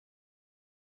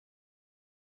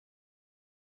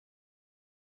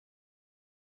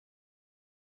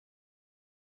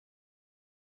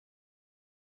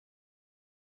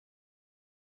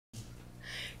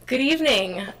Good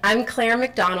evening. I'm Claire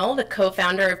McDonnell, the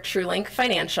co-founder of TrueLink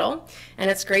Financial, and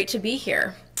it's great to be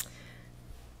here.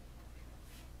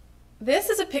 This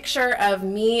is a picture of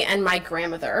me and my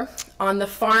grandmother on the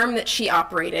farm that she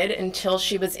operated until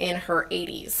she was in her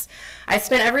 80s. I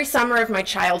spent every summer of my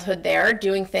childhood there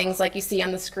doing things like you see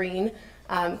on the screen,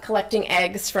 collecting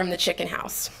eggs from the chicken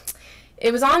house.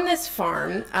 It was on this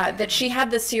farm that she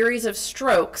had the series of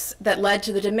strokes that led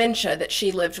to the dementia that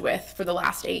she lived with for the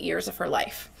last 8 years of her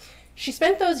life. She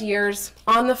spent those years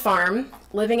on the farm,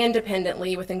 living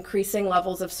independently with increasing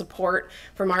levels of support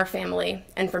from our family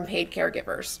and from paid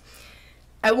caregivers.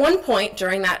 At one point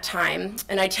during that time,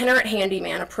 an itinerant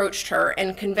handyman approached her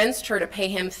and convinced her to pay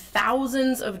him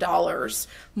thousands of dollars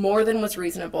more than was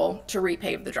reasonable to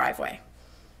repave the driveway.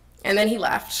 And then he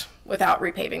left without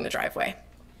repaving the driveway.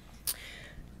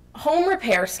 Home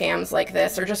repair scams like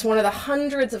this are just one of the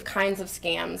hundreds of kinds of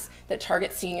scams that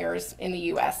target seniors in the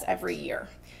US every year.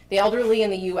 The elderly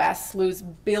in the US lose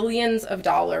billions of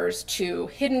dollars to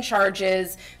hidden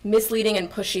charges, misleading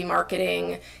and pushy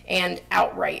marketing, and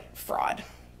outright fraud.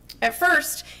 At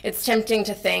first, it's tempting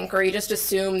to think, or you just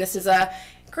assume this is a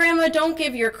 "grandma, don't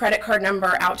give your credit card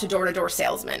number out to door-to-door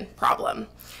salesman" problem.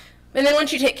 And then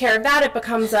once you take care of that, it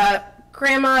becomes a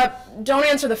 "grandma, don't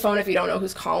answer the phone if you don't know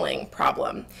who's calling"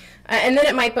 problem. And then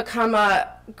it might become a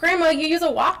 "grandma, you use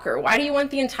a walker. Why do you want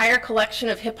the entire collection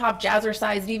of hip-hop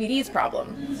jazzercise DVDs"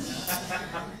 problem.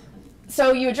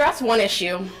 So you address one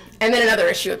issue, and then another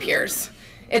issue appears.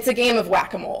 It's a game of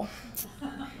whack-a-mole.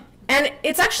 And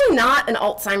it's actually not an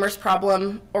Alzheimer's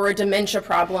problem, or a dementia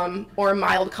problem, or a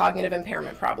mild cognitive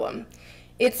impairment problem.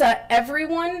 It's a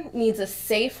everyone needs a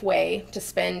safe way to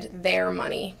spend their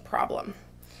money problem.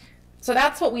 So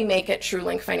that's what we make at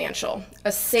TrueLink Financial,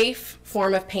 a safe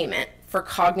form of payment for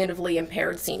cognitively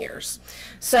impaired seniors.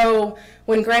 So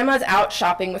when grandma's out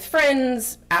shopping with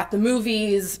friends, at the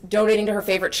movies, donating to her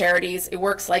favorite charities, it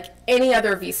works like any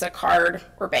other Visa card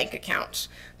or bank account.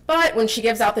 But when she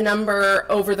gives out the number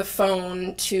over the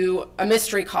phone to a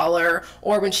mystery caller,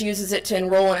 or when she uses it to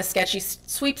enroll in a sketchy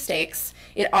sweepstakes,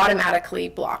 it automatically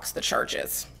blocks the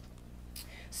charges.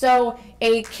 So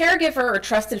a caregiver or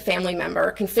trusted family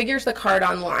member configures the card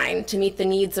online to meet the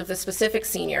needs of the specific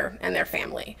senior and their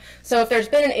family. So if there's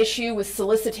been an issue with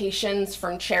solicitations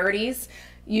from charities,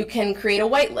 you can create a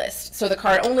whitelist. So the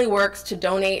card only works to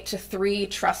donate to 3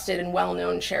 trusted and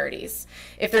well-known charities.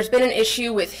 If there's been an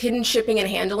issue with hidden shipping and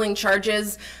handling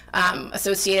charges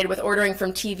associated with ordering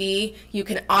from TV, you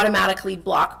can automatically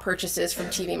block purchases from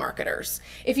TV marketers.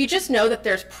 If you just know that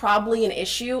there's probably an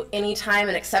issue anytime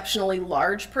an exceptionally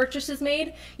large purchase is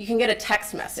made, you can get a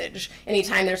text message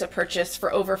anytime there's a purchase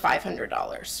for over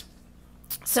 $500.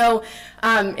 So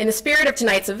in the spirit of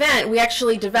tonight's event, we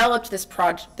actually developed this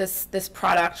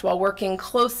product while working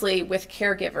closely with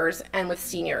caregivers and with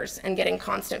seniors and getting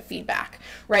constant feedback.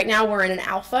 Right now we're in an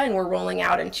alpha and we're rolling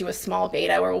out into a small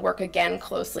beta where we'll work again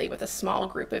closely with a small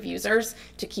group of users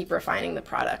to keep refining the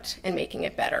product and making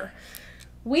it better.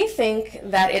 We think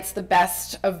that it's the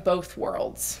best of both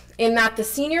worlds, in that the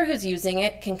senior who's using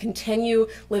it can continue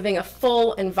living a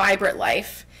full and vibrant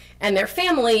life, and their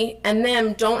family and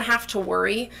them don't have to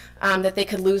worry that they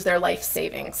could lose their life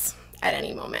savings at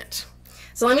any moment.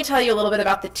 So let me tell you a little bit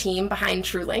about the team behind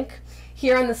TrueLink.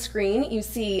 Here on the screen, you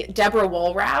see Deborah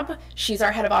Wohlrab. She's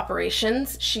our head of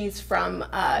operations. She was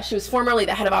formerly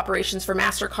the head of operations for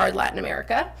MasterCard Latin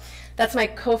America. That's my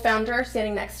co-founder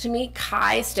standing next to me,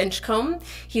 Kai Stenchcombe.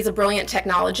 He's a brilliant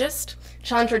technologist.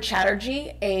 Chandra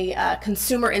Chatterjee, a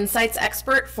consumer insights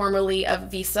expert, formerly of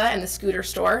Visa and the scooter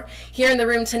store. Here in the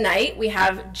room tonight, we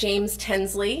have James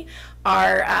Tensley,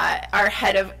 our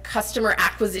head of customer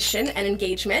acquisition and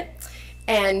engagement,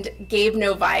 and Gabe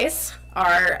Novice,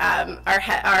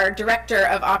 our director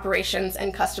of operations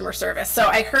and customer service. So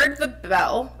I heard the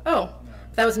bell. Oh,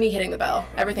 that was me hitting the bell.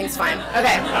 Everything's fine.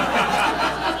 Okay.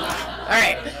 All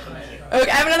right. Okay,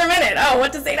 I have another minute. Oh,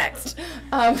 what to say next?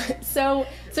 So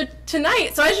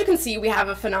tonight, as you can see, we have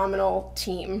a phenomenal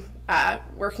team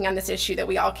working on this issue that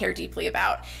we all care deeply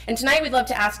about. And tonight we'd love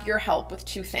to ask your help with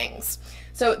 2 things.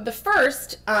 So the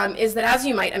first is that, as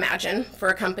you might imagine, for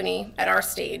a company at our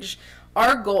stage,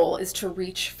 our goal is to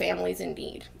reach families in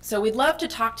need. So we'd love to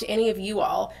talk to any of you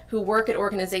all who work at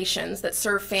organizations that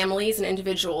serve families and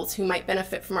individuals who might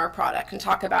benefit from our product and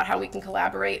talk about how we can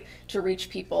collaborate to reach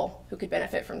people who could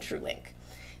benefit from TrueLink.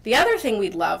 The other thing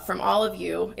we'd love from all of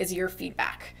you is your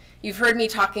feedback. You've heard me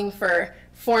talking for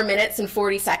 4 minutes and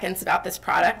 40 seconds about this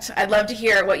product. I'd love to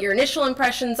hear what your initial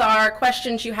impressions are,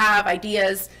 questions you have,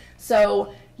 ideas.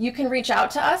 So you can reach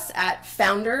out to us at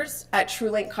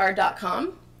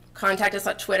founders@truelinkcard.com. contact us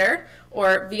on Twitter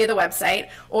or via the website,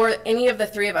 or any of the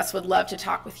three of us would love to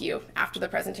talk with you after the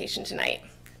presentation tonight.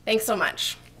 Thanks so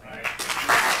much.